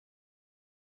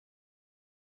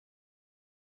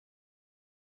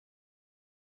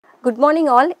Good morning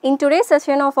all. In today's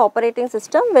session of operating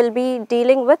system, we will be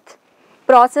dealing with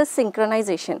process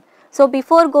synchronization. So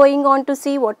before going on to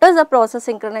see what is a process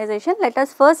synchronization, let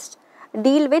us first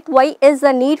deal with why is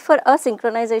the need for a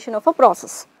synchronization of a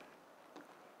process.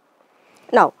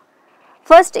 Now,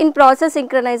 first in process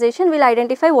synchronization, we will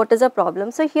identify what is a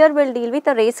problem. So here we will deal with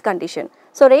a race condition.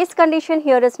 So race condition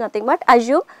here is nothing but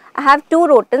assume I have two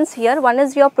rotants here, one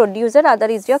is your producer, other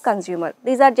is your consumer.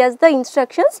 These are just the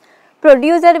instructions.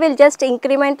 Producer will just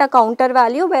increment a counter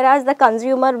value, whereas the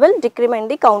consumer will decrement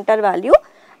the counter value,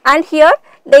 and here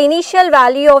the initial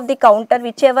value of the counter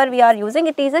whichever we are using,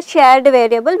 it is a shared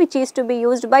variable which is to be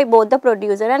used by both the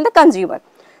producer and the consumer.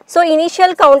 So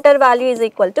initial counter value is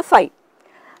equal to 5.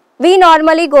 We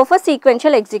normally go for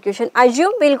sequential execution.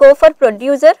 Assume we will go for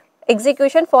producer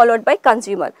execution followed by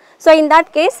consumer. So in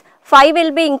that case 5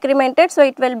 will be incremented, so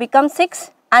it will become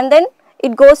 6, and then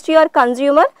it goes to your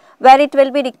consumer where it will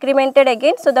be decremented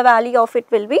again, so the value of it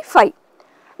will be 5.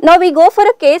 Now we go for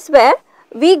a case where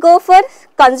we go for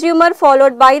consumer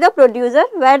followed by the producer,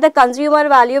 where the consumer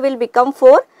value will become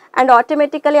 4 and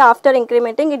automatically after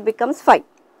incrementing it becomes 5.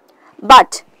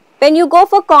 But when you go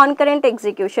for concurrent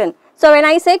execution, so when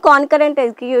I say concurrent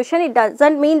execution, it does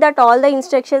not mean that all the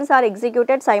instructions are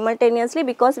executed simultaneously,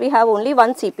 because we have only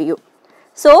one CPU.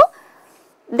 So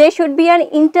there should be an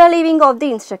interleaving of the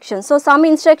instructions. So some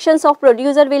instructions of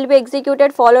producer will be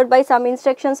executed followed by some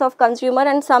instructions of consumer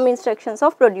and some instructions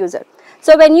of producer.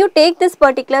 So when you take this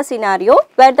particular scenario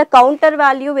where the counter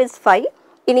value is 5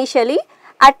 initially,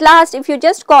 at last if you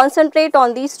just concentrate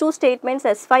on these two statements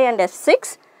S5 and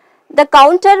S6, the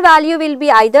counter value will be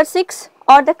either 6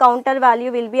 or the counter value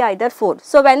will be either 4.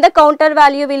 So when the counter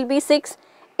value will be 6,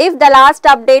 if the last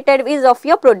updated is of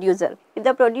your producer, if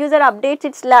the producer updates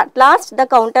its last, the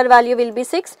counter value will be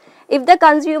 6. If the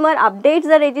consumer updates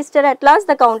the register at last,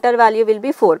 the counter value will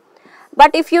be 4.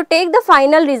 But if you take the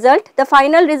final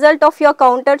result of your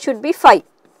counter should be 5.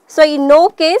 So in no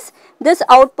case this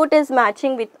output is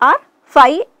matching with our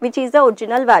 5, which is the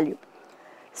original value.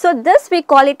 So this we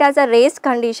call it as a race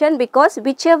condition, because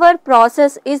whichever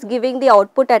process is giving the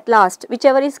output at last,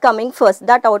 whichever is coming first,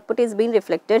 that output is being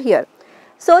reflected here.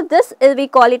 So this is, we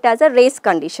call it as a race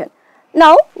condition.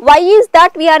 Now why is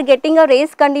that we are getting a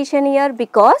race condition here?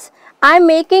 Because I am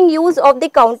making use of the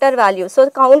counter value. So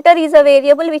counter is a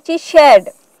variable which is shared.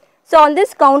 So on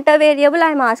this counter variable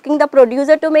I am asking the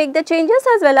producer to make the changes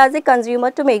as well as the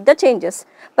consumer to make the changes.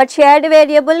 But shared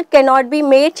variable cannot be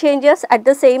made changes at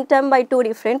the same time by two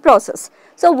different processes.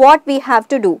 So what we have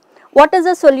to do? What is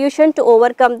the solution to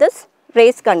overcome this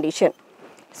race condition?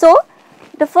 So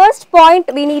the first point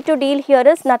we need to deal here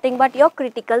is nothing but your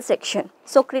critical section.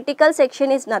 So critical section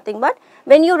is nothing but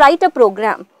when you write a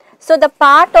program, so the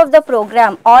part of the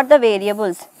program or the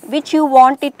variables which you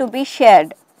want it to be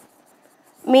shared,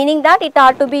 meaning that it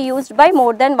are to be used by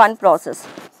more than one process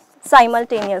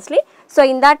simultaneously. So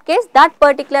in that case, that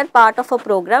particular part of a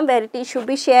program where it should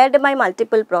be shared by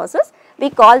multiple processes, we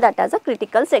call that as a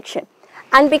critical section.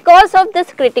 And because of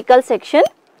this critical section,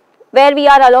 where we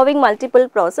are allowing multiple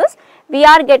processes, we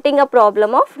are getting a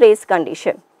problem of race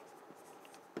condition.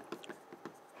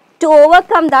 To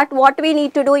overcome that, what we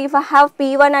need to do, if I have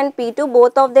P1 and P2,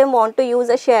 both of them want to use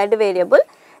a shared variable,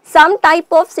 some type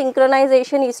of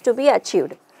synchronization is to be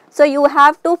achieved. So you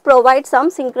have to provide some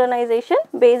synchronization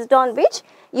based on which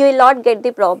you will not get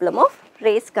the problem of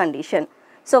race condition.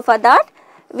 So for that,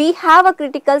 we have a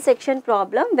critical section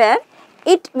problem where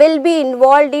it will be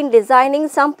involved in designing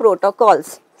some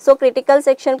protocols. So critical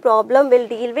section problem will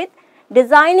deal with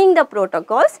designing the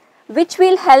protocols which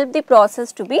will help the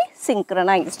process to be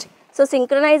synchronized. So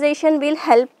synchronization will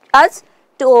help us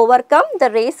to overcome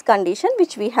the race condition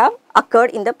which we have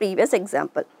occurred in the previous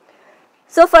example.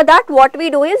 So for that, what we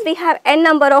do is we have n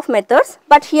number of methods,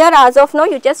 but here as of now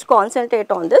you just concentrate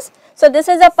on this. So this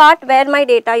is a part where my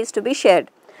data is to be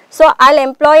shared. So I will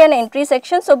employ an entry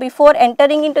section. So before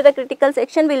entering into the critical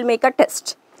section, we will make a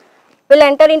test. We will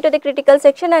enter into the critical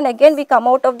section and again we come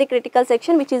out of the critical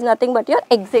section, which is nothing but your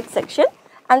exit section,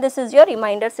 and this is your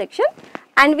reminder section,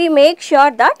 and we make sure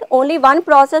that only one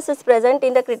process is present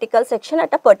in the critical section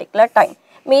at a particular time,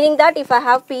 meaning that if I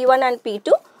have P1 and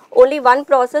P2, only one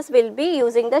process will be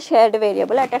using the shared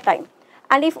variable at a time,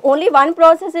 and if only one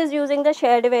process is using the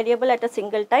shared variable at a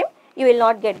single time, you will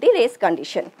not get the race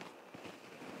condition.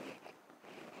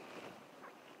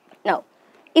 Now,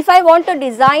 if I want to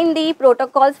design the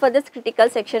protocols for this critical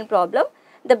section problem,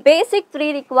 the basic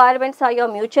three requirements are your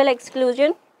mutual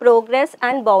exclusion, progress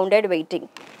and bounded waiting.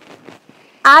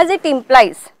 As it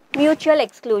implies, mutual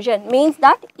exclusion means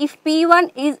that if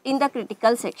P1 is in the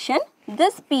critical section,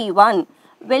 this P1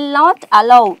 will not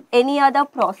allow any other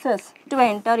process to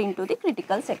enter into the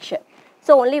critical section.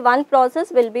 So only one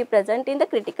process will be present in the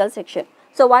critical section.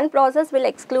 So one process will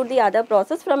exclude the other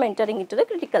process from entering into the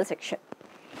critical section.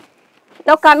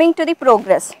 Now coming to the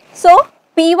progress. So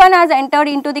P1 has entered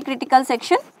into the critical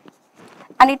section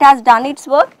and it has done its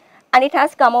work and it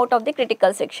has come out of the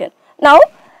critical section. Now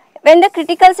when the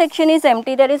critical section is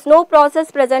empty, there is no process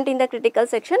present in the critical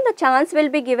section, the chance will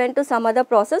be given to some other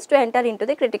process to enter into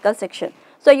the critical section.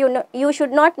 So you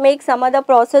should not make some other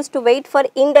process to wait for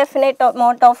indefinite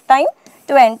amount of time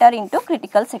to enter into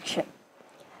critical section.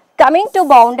 Coming to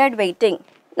bounded waiting.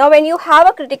 Now when you have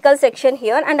a critical section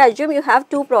here and assume you have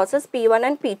two processes P1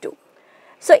 and P2.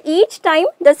 So each time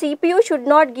the CPU should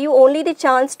not give only the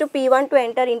chance to P1 to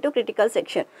enter into critical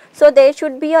section. So there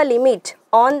should be a limit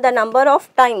on the number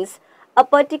of times a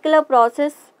particular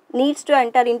process needs to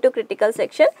enter into critical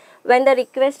section when the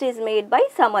request is made by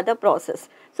some other process.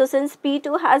 So since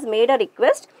P2 has made a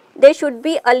request, there should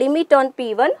be a limit on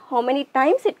P1 how many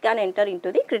times it can enter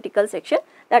into the critical section,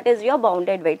 that is your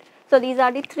bounded wait. So these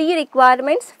are the three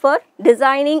requirements for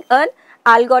designing an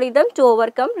algorithm to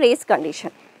overcome race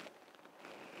condition.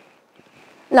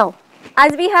 Now,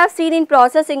 as we have seen in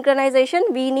process synchronization,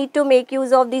 we need to make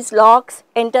use of these locks,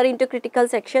 enter into critical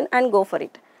section and go for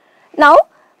it. Now,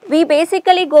 we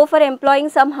basically go for employing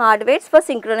some hardwares for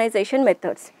synchronization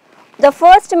methods. The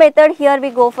first method here we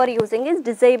go for using is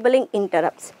disabling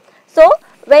interrupts. So,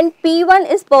 when P1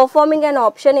 is performing an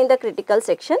option in the critical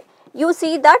section, you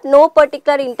see that no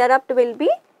particular interrupt will be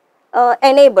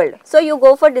enabled. So you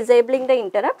go for disabling the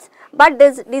interrupts, but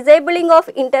this disabling of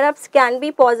interrupts can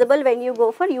be possible when you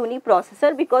go for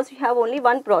uniprocessor because you have only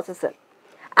one processor,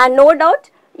 and no doubt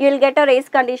you will get a race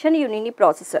condition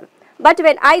uniprocessor. But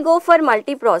when I go for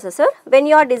multiprocessor, when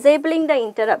you are disabling the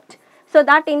interrupt, so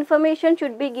that information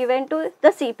should be given to the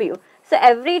CPU. So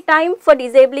every time for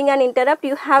disabling an interrupt,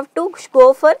 you have to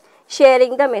go for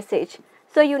sharing the message.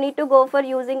 So you need to go for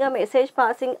using a message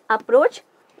passing approach,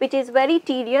 which is very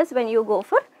tedious when you go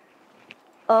for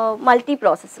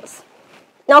multiprocessors.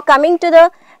 Now coming to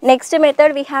the next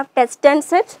method, we have test and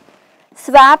set,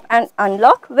 swap and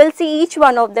unlock. We will see each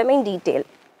one of them in detail.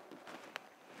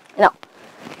 Now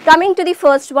coming to the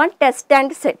first one, test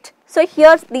and set. So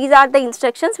here these are the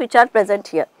instructions which are present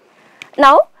here.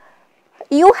 Now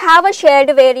you have a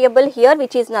shared variable here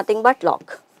which is nothing but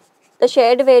lock. The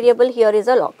shared variable here is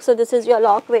a lock. So this is your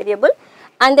lock variable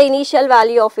and the initial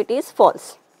value of it is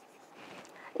false.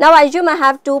 Now assume I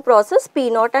have two processes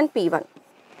P0 and P1.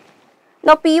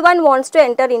 Now P1 wants to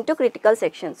enter into critical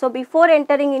section. So before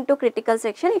entering into critical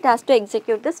section, it has to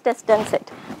execute this test and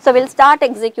set. So we'll start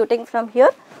executing from here,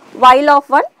 while of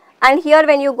 1, and here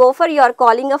when you go for, you are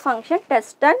calling a function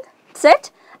test and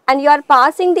set and you are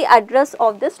passing the address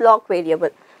of this lock variable.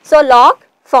 So lock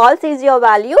false is your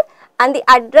value and the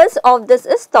address of this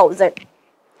is 1000.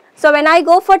 So when I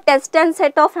go for test and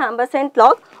set of ampersand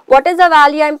lock, what is the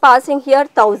value I am passing here?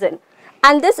 1000,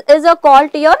 and this is a call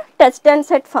to your test and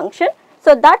set function.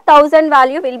 So that 1000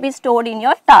 value will be stored in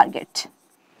your target.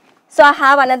 So I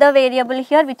have another variable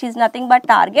here which is nothing but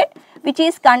target, which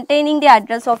is containing the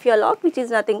address of your lock, which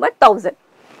is nothing but 1000.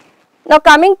 Now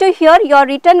coming to here, your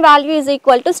return value is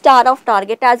equal to star of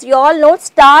target. As you all know,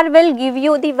 star will give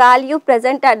you the value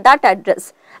present at that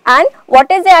address. And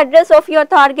what is the address of your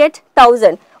target?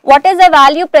 1000. What is the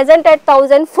value present at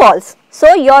 1000? False.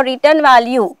 So your return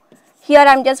value, here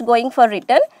I am just going for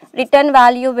return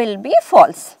value will be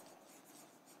false.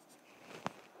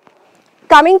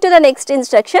 Coming to the next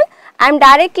instruction, I am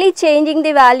directly changing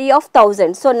the value of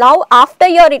 1000. So now after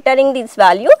you are returning this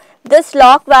value, this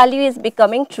lock value is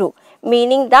becoming true,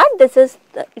 meaning that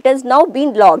it has now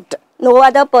been locked. No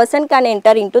other person can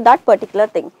enter into that particular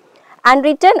thing. And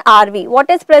return RV. What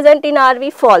is present in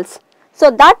RV? False. So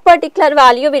that particular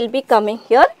value will be coming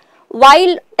here,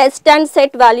 while test and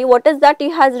set value, what is that?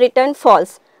 It has returned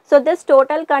false. So this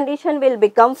total condition will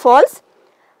become false,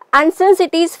 and since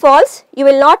it is false, you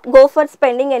will not go for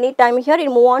spending any time here. You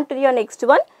move on to your next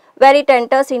one where it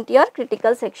enters into your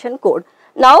critical section code.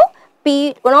 Now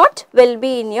P0 will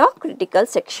be in your critical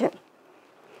section,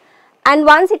 and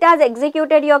once it has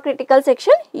executed your critical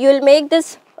section, you will make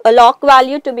this lock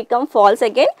value to become false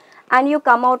again and you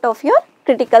come out of your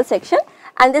critical section,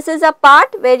 and this is a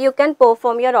part where you can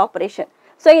perform your operation.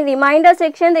 So in reminder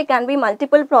section there can be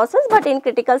multiple process, but in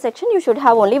critical section you should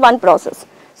have only one process.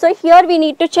 So here we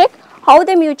need to check how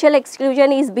the mutual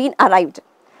exclusion is being arrived.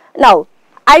 Now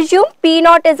assume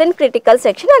P0 is in critical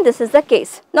section and this is the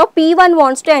case. Now P1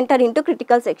 wants to enter into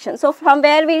critical section. So from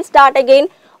where we start again?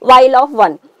 While of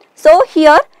 1. So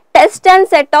here test and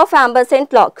set of ampersand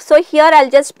lock. So here I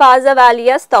will just pass the value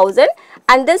as 1000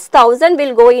 and this 1000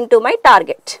 will go into my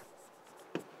target.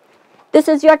 This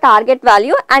is your target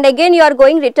value, and again you are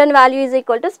going return value is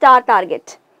equal to star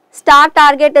target. Star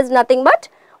target is nothing but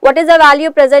what is the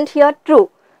value present here? True.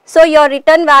 So your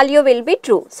return value will be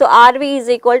true. So RV is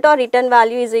equal to, or return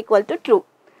value is equal to true.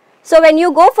 So when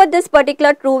you go for this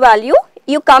particular true value,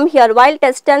 you come here while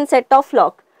test and set of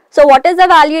lock. So what is the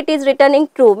value it is returning?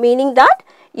 True, meaning that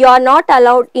you are not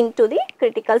allowed into the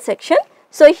critical section.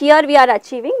 So here we are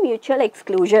achieving mutual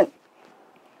exclusion.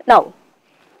 Now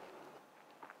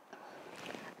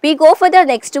we go for the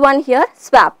next one here,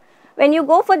 swap. When you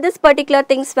go for this particular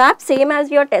thing, swap, same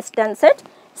as your test and set.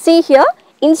 See here,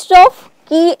 instead of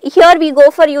key, here we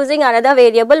go for using another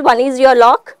variable. One is your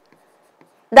lock,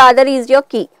 the other is your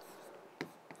key,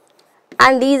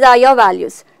 and these are your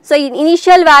values. So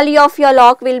initial value of your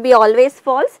lock will be always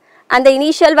false, and the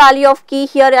initial value of key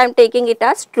here I am taking it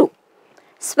as true.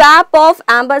 Swap of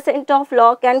ampersand of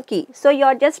lock and key. So you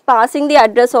are just passing the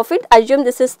address of it. Assume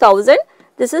this is 1000,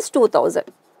 this is 2000.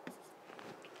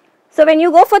 So when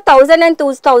you go for 1000 and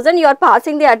 2000, you are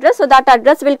passing the address, so that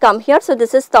address will come here. So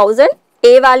this is 1000,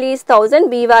 A value is 1000,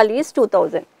 B value is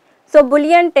 2000. So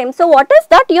boolean temp. So what is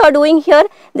that you are doing here?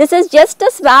 This is just a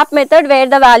swap method where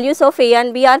the values of A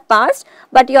and B are passed,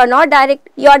 but you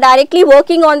are directly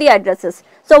working on the addresses.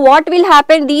 So what will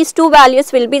happen? These two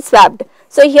values will be swapped.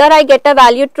 So here I get a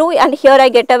value true and here I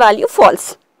get a value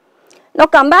false. Now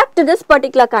come back to this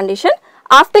particular condition.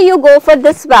 After you go for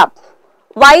this swap,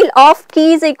 while of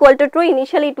key is equal to true,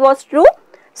 initially it was true.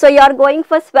 So you are going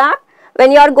for swap.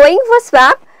 When you are going for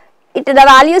swap, the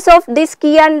values of this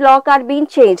key and lock are being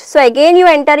changed. So again you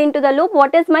enter into the loop.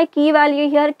 What is my key value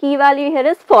here? Key value here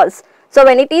is false. So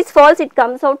when it is false, it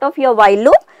comes out of your while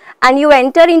loop and you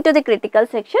enter into the critical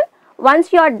section.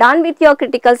 Once you are done with your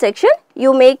critical section,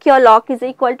 you make your lock is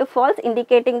equal to false,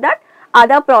 indicating that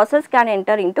other process can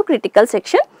enter into critical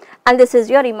section, and this is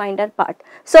your reminder part.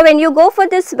 So when you go for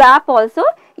this swap also,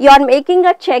 you are making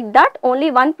a check that only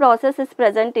one process is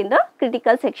present in the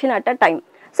critical section at a time.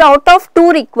 So out of two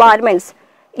requirements,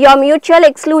 your mutual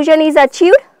exclusion is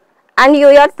achieved and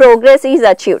your progress is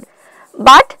achieved.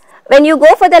 But when you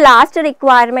go for the last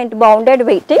requirement, bounded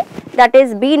waiting, that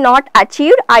is be not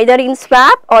achieved either in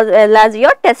swap or as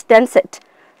your test and set.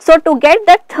 So to get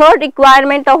the third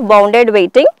requirement of bounded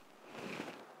waiting,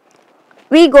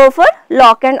 we go for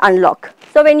lock and unlock.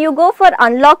 So when you go for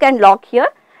unlock and lock here,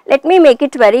 let me make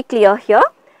it very clear here.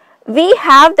 We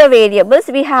have the variables,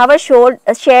 we have a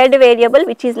shared variable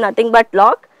which is nothing but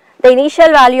lock. The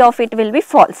initial value of it will be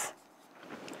false.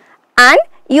 And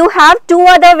you have two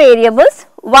other variables.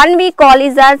 One we call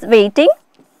is as waiting.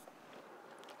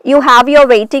 You have your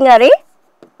waiting array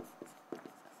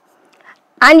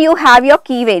and you have your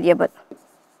key variable.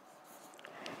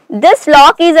 This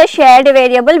lock is a shared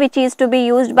variable which is to be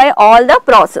used by all the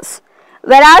process.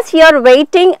 Whereas here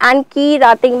waiting and key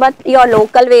nothing but your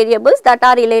local variables that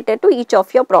are related to each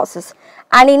of your process.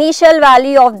 And initial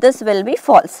value of this will be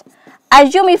false.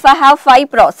 Assume if I have 5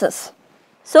 process.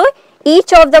 So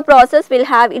each of the process will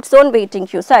have its own waiting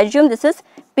queue. So assume this is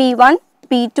P1,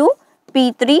 P2,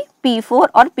 P3, P4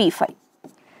 or P5.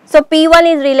 So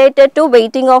P1 is related to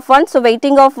waiting of 1. So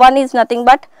waiting of 1 is nothing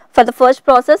but for the first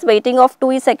process, waiting of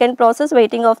 2 is second process,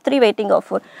 waiting of 3, waiting of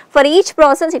 4. For each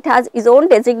process it has its own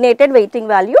designated waiting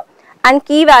value and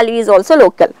key value is also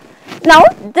local. Now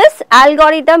this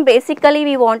algorithm basically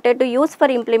we wanted to use for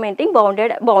implementing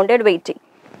bounded waiting.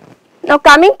 Now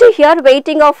coming to here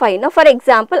waiting of I. Now for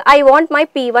example, I want my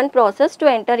P1 process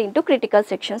to enter into critical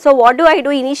section. So what do I do?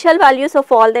 Initial values of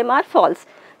all them are false.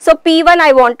 So P1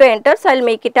 I want to enter, so I will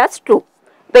make it as true.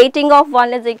 Waiting of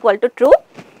 1 is equal to true.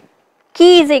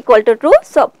 Key is equal to true.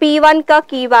 So P1 ka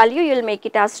key value you will make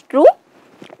it as true.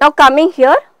 Now coming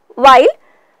here, while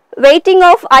waiting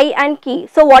of I and key.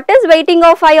 So what is waiting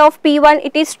of I of P1?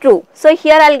 It is true. So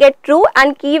here I will get true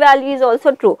and key value is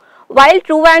also true. While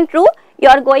true and true, you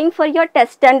are going for your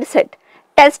test and set.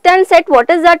 Test and set, what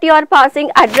is that you are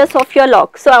passing? Address of your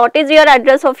lock. So what is your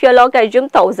address of your lock? I assume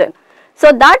 1000.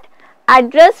 So that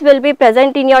address will be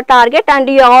present in your target and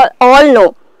you all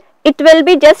know. It will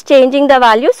be just changing the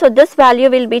value. So this value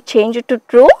will be changed to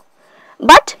true,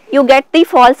 but you get the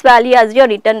false value as your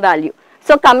return value.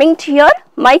 So coming to here,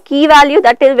 my key value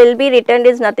that will be returned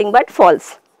is nothing but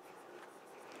false.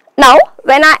 Now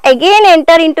when I again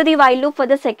enter into the while loop for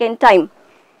the second time,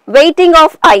 waiting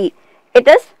of I, it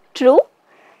is true,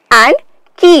 and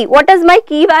key, what is my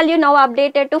key value now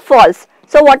updated to false.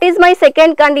 So what is my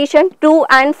second condition? True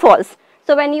and false.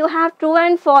 So when you have true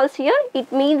and false here,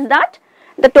 it means that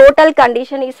the total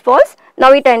condition is false.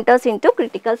 Now it enters into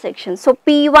critical section. So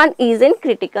P1 is in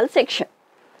critical section.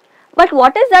 But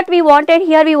what is that we wanted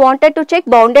here? We wanted to check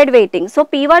bounded waiting. So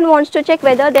P1 wants to check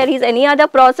whether there is any other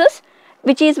process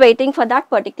which is waiting for that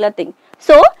particular thing.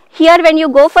 So here when you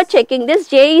go for checking this,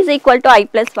 j is equal to I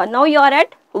plus 1. Now you are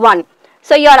at 1.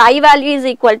 So your I value is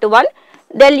equal to 1.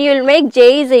 Then you will make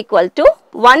j is equal to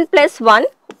 1 plus 1.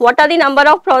 What are the number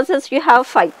of processes you have?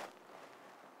 5.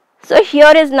 So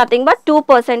here is nothing but 2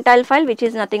 percentile file, which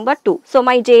is nothing but 2. So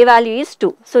my j value is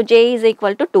 2. So j is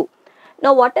equal to 2.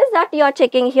 Now what is that you are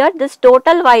checking here? This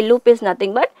total while loop is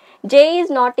nothing but j is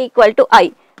not equal to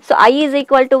I. So I is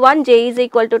equal to 1, j is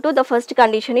equal to 2. The first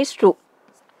condition is true.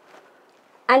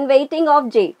 And waiting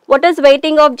of j. What is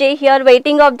waiting of j here?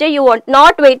 Waiting of j you want,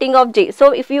 not waiting of j.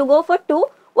 So if you go for 2,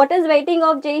 what is waiting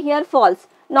of j here? False.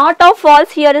 Not of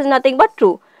false here is nothing but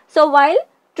true. So while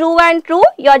true and true,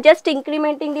 you are just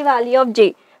incrementing the value of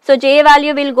j. So j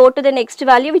value will go to the next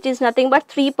value, which is nothing but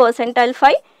 3 percentile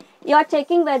 5. You are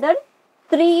checking whether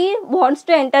 3 wants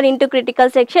to enter into critical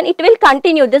section. It will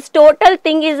continue. This total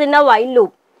thing is in a while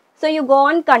loop. So you go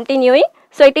on continuing.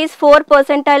 So it is 4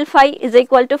 percentile 5 is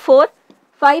equal to 4.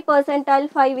 5 percentile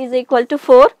 5 is equal to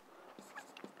 4.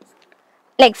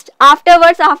 Next,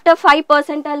 afterwards, after 5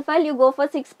 percentile 5, you go for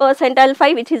 6 percentile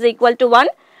 5, which is equal to 1.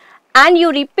 And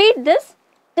you repeat this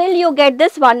till you get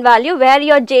this one value where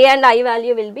your j and I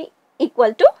value will be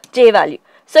equal to j value.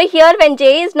 So here when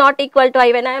j is not equal to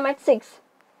I, when I am at 6,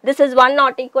 this is 1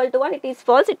 not equal to 1, it is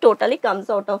false, it totally comes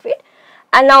out of it.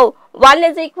 And now 1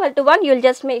 is equal to 1, you will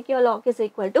just make your log is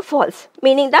equal to false,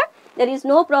 meaning that there is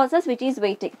no process which is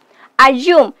waiting.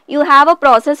 Assume you have a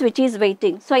process which is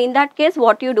waiting. So in that case,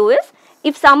 what you do is,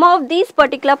 if some of these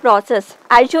particular process,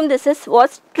 assume this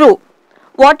was true,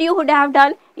 what you would have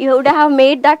done, you would have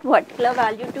made that particular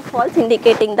value to false,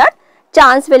 indicating that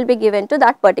chance will be given to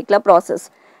that particular process.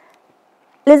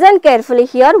 Listen carefully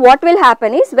here. What will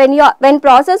happen is, when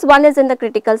process 1 is in the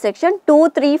critical section, 2,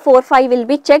 3, 4, 5 will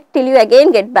be checked till you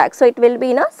again get back. So it will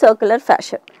be in a circular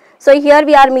fashion. So here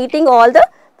we are meeting all the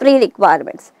 3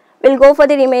 requirements. We will go for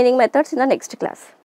the remaining methods in the next class.